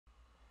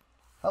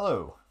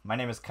Hello, my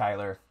name is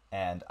Kyler,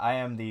 and I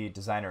am the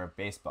designer of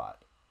baseBot.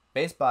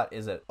 baseBot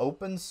is an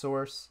open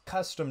source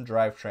custom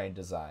drivetrain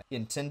design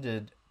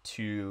intended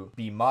to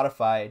be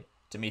modified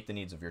to meet the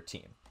needs of your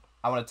team.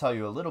 I want to tell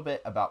you a little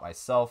bit about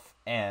myself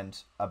and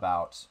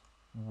about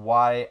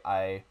why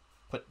I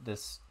put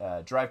this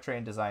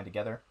drivetrain design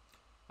together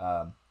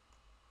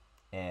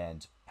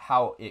and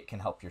how it can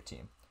help your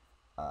team.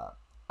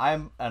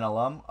 I'm an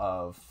alum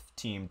of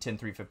Team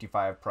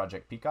 10355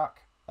 Project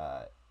Peacock,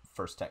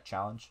 First Tech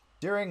Challenge.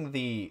 During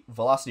the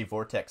Velocity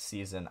Vortex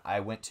season, I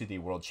went to the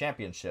World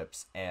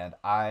Championships, and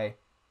I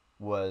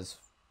was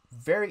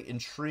very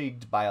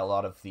intrigued by a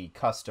lot of the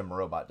custom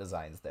robot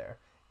designs there.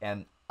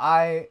 And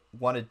I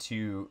wanted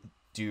to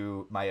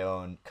do my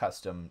own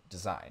custom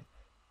design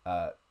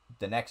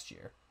the next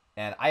year,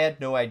 and I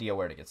had no idea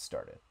where to get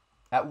started.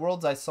 At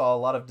Worlds, I saw a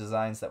lot of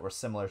designs that were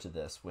similar to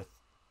this, with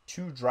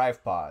two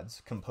drive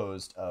pods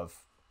composed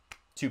of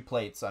two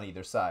plates on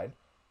either side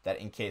that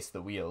encase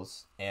the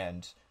wheels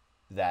and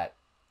that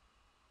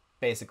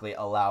basically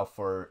allow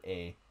for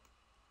a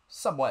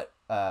somewhat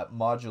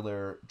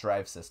modular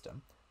drive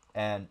system.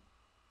 And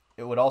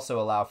it would also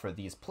allow for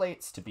these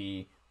plates to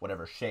be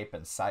whatever shape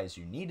and size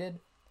you needed.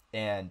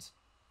 And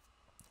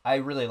I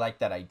really like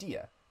that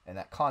idea and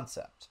that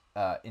concept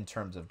in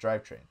terms of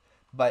drivetrain.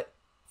 But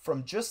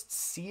from just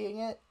seeing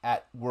it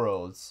at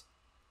Worlds,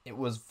 it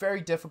was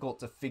very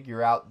difficult to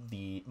figure out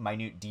the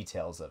minute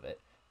details of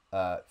it.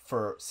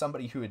 For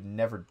somebody who had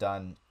never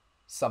done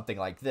something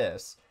like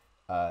this,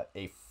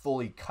 a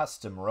fully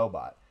custom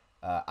robot.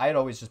 I had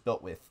always just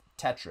built with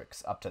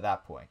Tetrix up to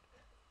that point.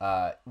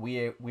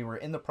 We were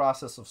in the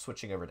process of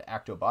switching over to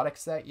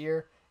Actobotics that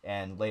year,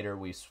 and later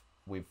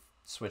we've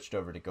switched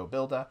over to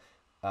GoBuilda.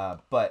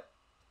 But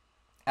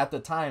at the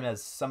time,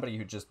 as somebody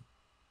who just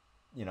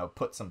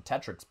put some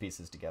Tetrix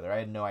pieces together, I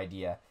had no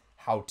idea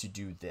how to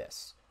do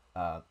this.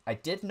 I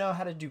did know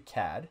how to do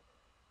CAD,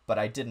 but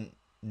I didn't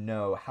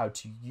know how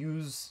to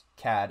use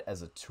CAD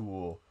as a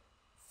tool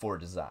for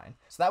design.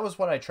 So that was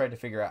what I tried to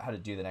figure out how to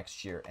do the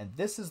next year, and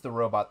this is the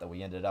robot that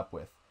we ended up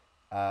with.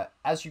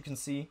 As you can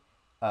see,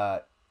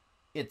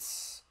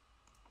 it's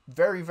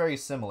very, very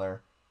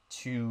similar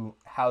to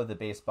how the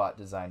baseBot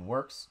design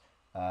works,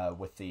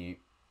 with the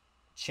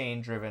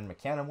chain-driven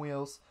mecanum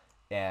wheels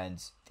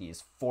and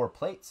these four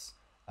plates.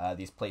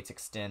 These plates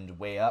extend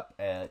way up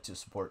to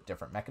support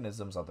different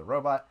mechanisms of the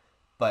robot,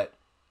 but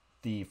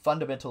the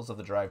fundamentals of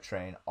the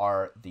drivetrain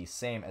are the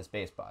same as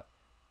baseBot.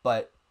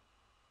 But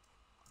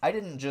I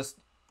didn't just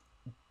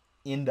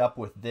end up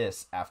with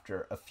this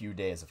after a few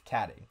days of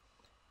CADing.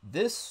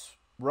 This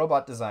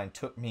robot design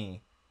took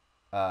me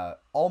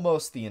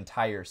almost the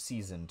entire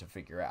season to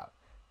figure out.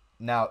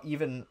 Now,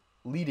 even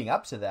leading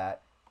up to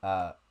that,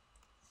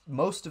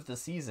 most of the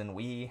season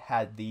we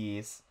had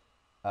these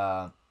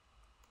 3D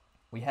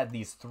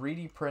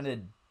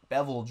printed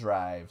bevel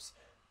drives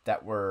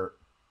that were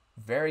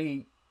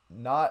very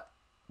not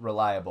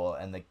reliable,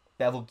 and the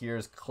bevel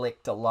gears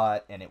clicked a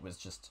lot, and it was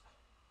just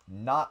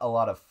not a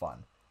lot of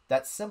fun.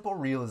 That simple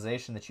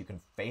realization that you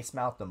can face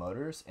mount the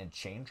motors and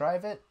chain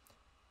drive it,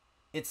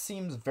 it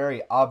seems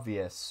very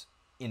obvious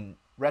in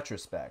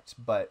retrospect,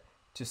 but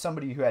to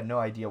somebody who had no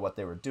idea what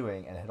they were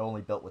doing and had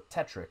only built with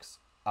Tetrix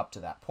up to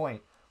that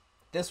point,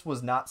 this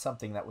was not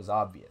something that was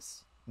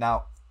obvious.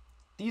 Now,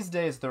 these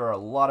days there are a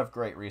lot of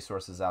great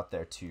resources out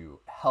there to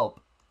help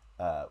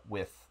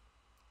with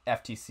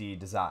FTC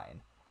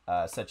design,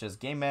 such as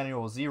Game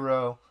Manual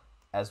Zero,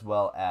 as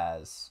well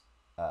as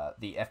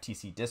the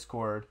FTC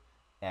Discord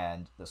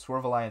and the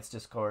Swerve Alliance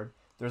Discord.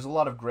 There's a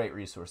lot of great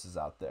resources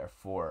out there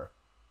for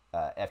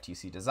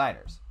FTC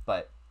designers.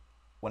 But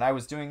when I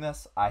was doing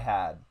this, I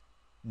had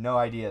no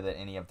idea that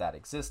any of that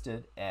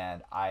existed,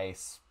 and I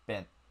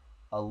spent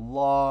a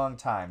long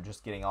time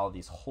just getting all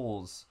these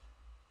holes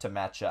to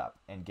match up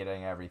and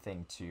getting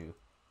everything to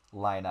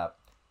line up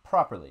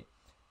properly.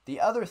 The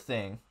other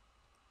thing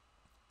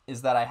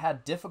is that I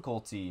had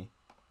difficulty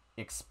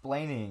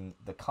explaining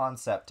the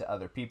concept to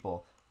other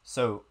people.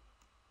 So,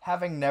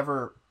 having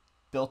never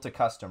built a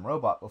custom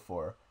robot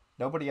before,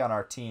 nobody on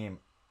our team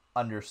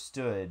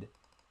understood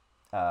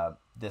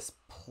this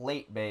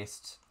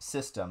plate-based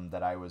system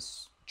that I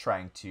was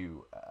trying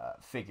to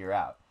figure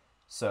out.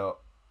 So,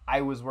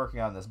 I was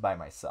working on this by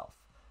myself.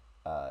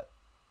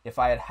 If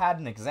I had had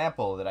an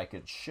example that I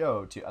could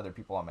show to other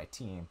people on my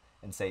team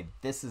and say,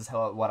 this is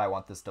what I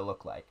want this to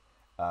look like,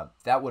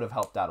 that would have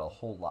helped out a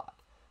whole lot.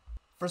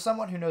 For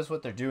someone who knows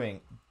what they're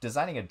doing,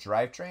 designing a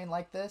drivetrain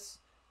like this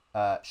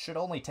should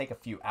only take a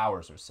few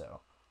hours or so.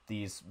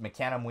 These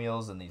mecanum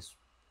wheels and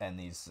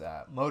these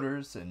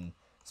motors, and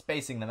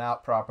spacing them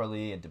out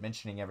properly and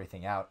dimensioning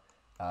everything out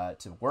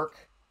to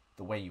work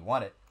the way you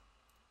want it,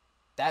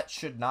 that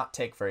should not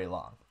take very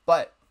long.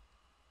 But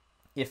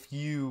if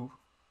you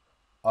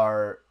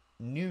are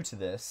new to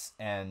this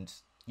and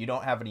you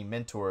don't have any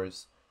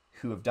mentors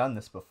who have done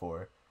this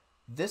before,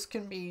 this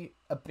can be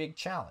a big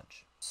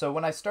challenge. So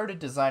when I started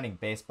designing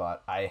baseBot,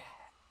 I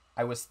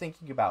was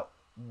thinking about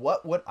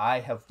what would I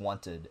have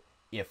wanted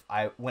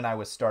when I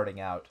was starting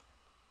out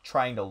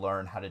trying to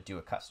learn how to do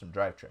a custom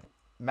drivetrain.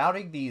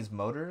 mounting these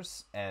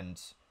motors and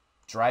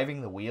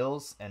driving the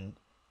wheels and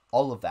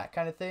all of that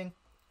kind of thing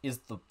is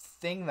the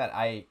thing that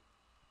I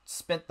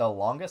spent the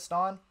longest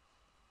on,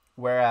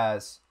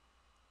 whereas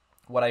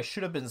what I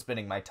should have been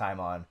spending my time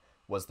on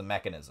was the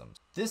mechanisms.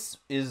 This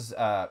is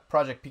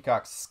Project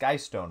Peacock's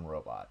Skystone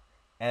robot,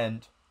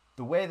 and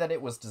the way that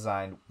it was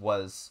designed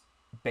was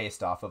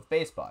based off of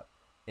baseBot.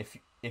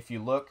 If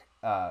you look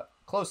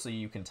closely,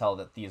 you can tell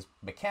that these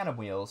Mecanum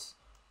wheels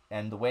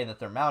and the way that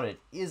they're mounted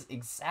is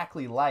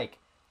exactly like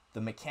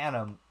the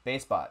Mecanum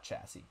baseBot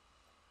chassis.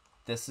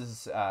 This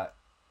is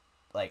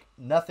like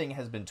nothing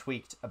has been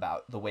tweaked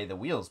about the way the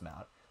wheels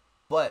mount,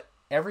 but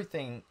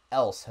everything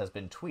else has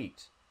been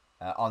tweaked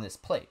on this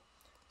plate.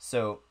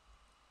 So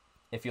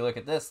if you look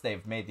at this,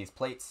 they've made these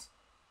plates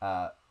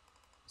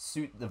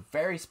suit the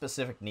very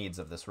specific needs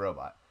of this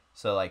robot.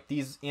 So like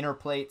these inner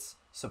plates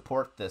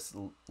support this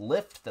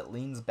lift that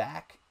leans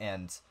back,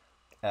 and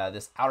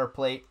this outer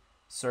plate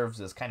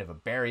serves as kind of a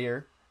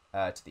barrier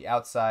to the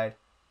outside,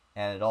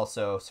 and it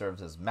also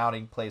serves as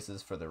mounting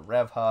places for their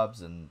rev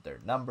hubs and their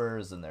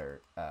numbers and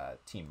their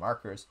team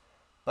markers.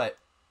 But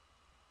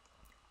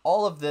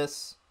all of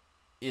this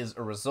is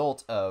a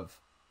result of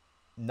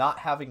not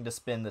having to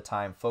spend the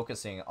time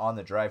focusing on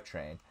the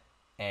drivetrain,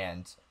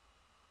 and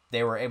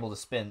they were able to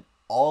spend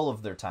all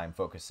of their time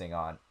focusing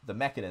on the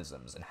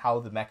mechanisms and how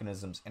the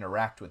mechanisms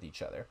interact with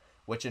each other,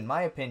 which in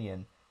my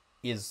opinion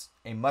is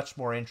a much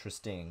more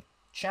interesting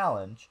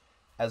challenge,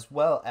 as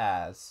well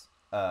as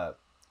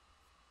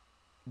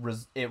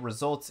it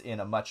results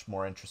in a much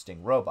more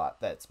interesting robot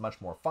that's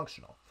much more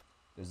functional.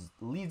 There's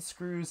lead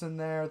screws in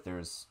there,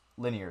 there's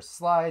linear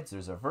slides,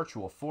 there's a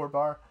virtual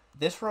 4-bar.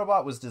 This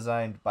robot was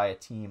designed by a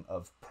team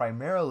of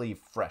primarily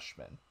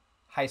freshmen,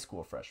 high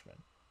school freshmen,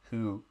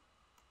 who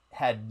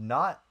had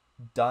not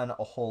done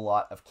a whole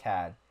lot of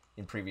CAD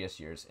in previous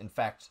years. In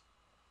fact,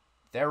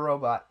 their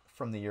robot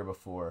from the year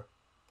before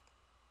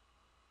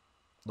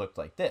looked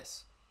like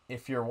this.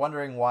 If you're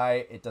wondering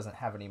why it doesn't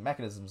have any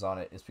mechanisms on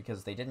it, it's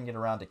because they didn't get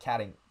around to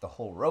CADing the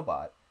whole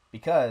robot,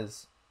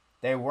 because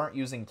they weren't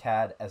using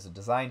CAD as a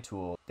design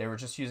tool. They were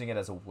just using it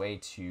as a way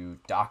to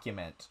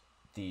document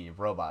the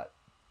robot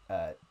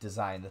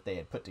design that they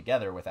had put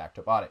together with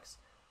Actobotics.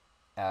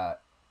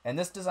 And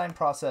this design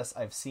process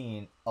I've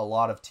seen a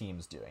lot of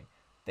teams doing.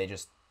 They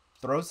just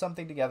throw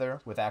something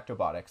together with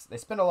Actobotics. They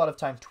spend a lot of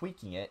time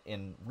tweaking it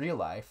in real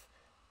life,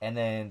 and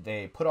then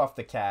they put off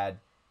the CAD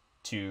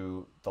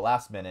to the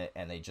last minute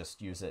and they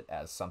just use it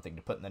as something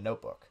to put in the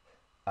notebook.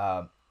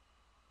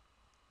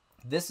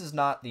 This is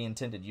not the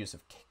intended use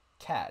of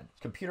CAD.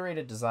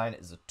 Computer-aided design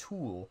is a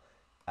tool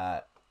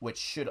which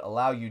should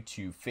allow you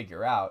to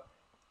figure out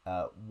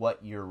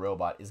what your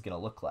robot is going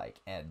to look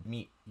like and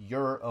meet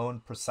your own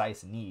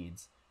precise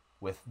needs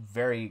with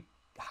very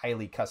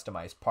highly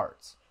customized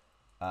parts.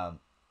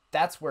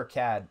 That's where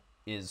CAD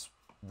is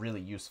really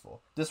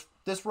useful.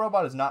 This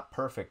robot is not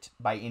perfect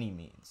by any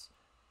means.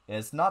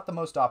 It's not the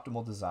most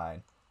optimal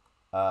design.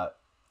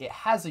 It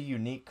has a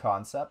unique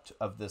concept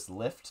of this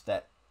lift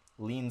that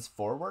leans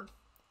forward.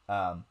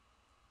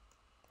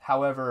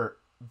 However,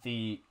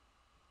 the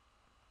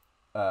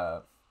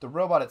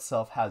robot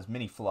itself has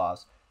many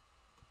flaws.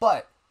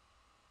 But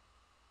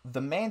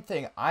the main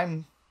thing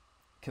I'm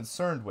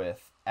concerned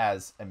with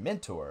as a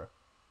mentor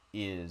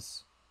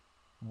is,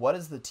 what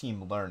is the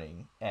team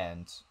learning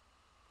and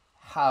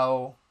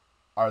how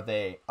are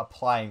they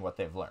applying what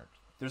they've learned?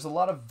 There's a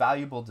lot of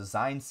valuable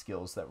design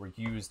skills that were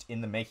used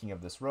in the making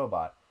of this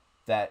robot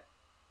that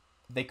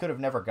they could have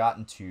never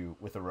gotten to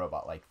with a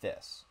robot like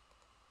this.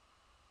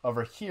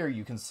 Over here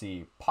you can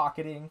see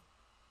pocketing.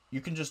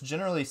 You can just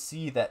generally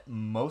see that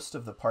most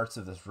of the parts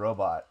of this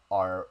robot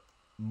are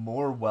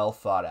more well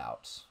thought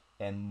out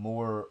and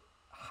more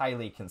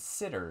highly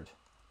considered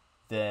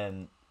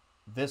than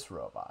this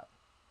robot,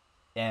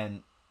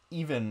 and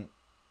even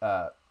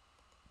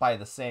by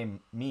the same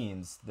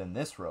means than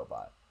this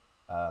robot.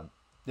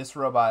 This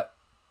robot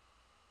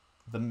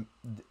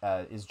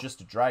is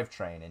just a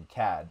drivetrain in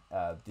CAD.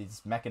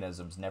 These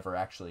mechanisms never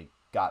actually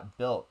got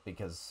built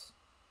because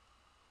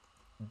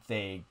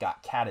they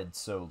got CADed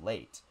so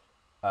late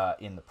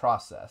in the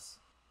process.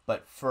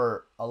 But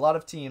for a lot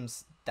of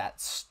teams, that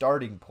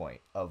starting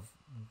point of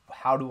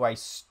how do I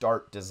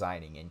start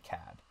designing in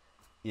CAD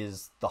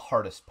is the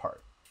hardest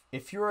part.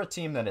 If you're a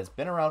team that has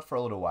been around for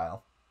a little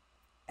while,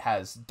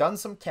 has done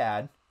some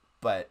CAD,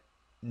 but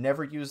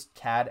never used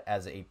CAD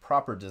as a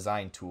proper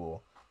design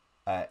tool,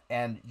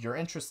 and you're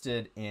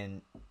interested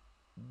in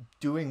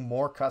doing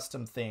more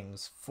custom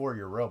things for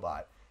your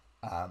robot,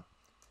 I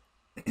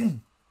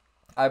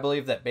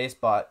believe that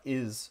baseBot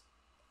is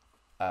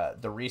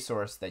the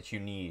resource that you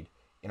need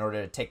in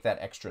order to take that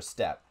extra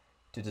step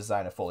to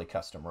design a fully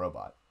custom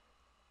robot.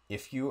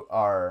 If you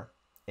are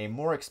a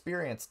more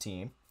experienced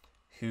team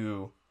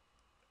who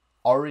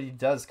already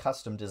does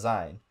custom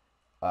design,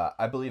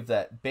 I believe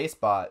that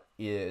baseBot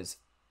is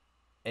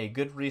a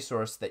good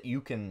resource that you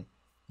can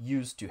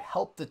use to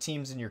help the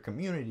teams in your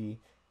community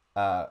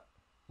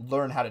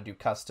learn how to do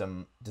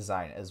custom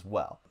design as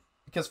well.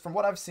 Because from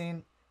what I've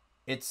seen,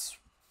 it's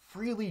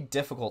really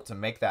difficult to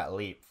make that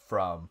leap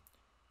from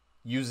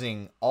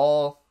using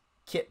all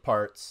kit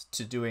parts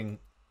to doing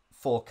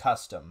full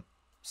custom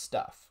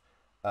stuff.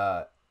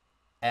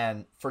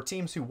 And for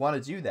teams who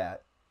want to do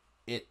that,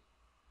 it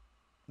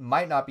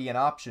might not be an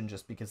option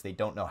just because they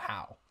don't know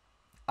how.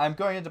 I'm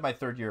going into my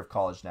 3rd year of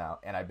college now,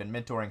 and I've been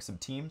mentoring some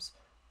teams.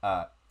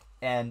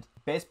 And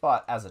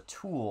baseBot as a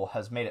tool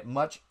has made it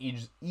much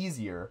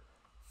easier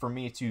for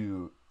me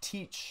to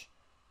teach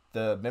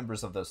the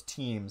members of those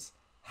teams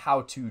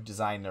how to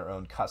design their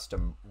own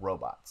custom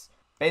robots.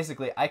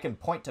 Basically, I can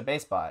point to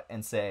baseBot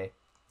and say,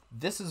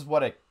 this is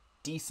what a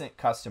decent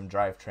custom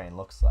drivetrain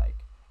looks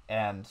like.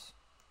 And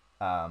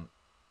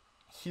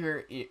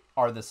here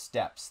are the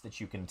steps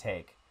that you can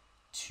take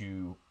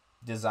to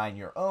design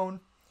your own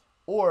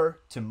or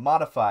to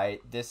modify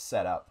this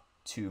setup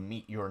to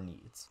meet your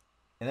needs.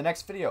 In the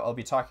next video, I'll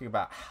be talking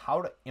about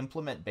how to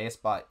implement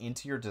baseBot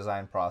into your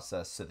design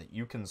process so that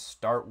you can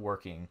start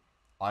working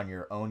on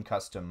your own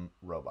custom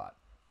robot.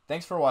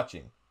 Thanks for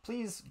watching.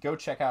 Please go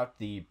check out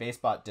the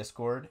baseBot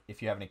Discord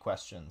if you have any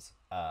questions.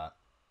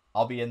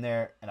 I'll be in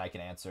there and I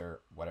can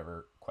answer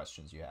whatever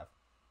questions you have.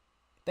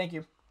 Thank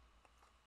you.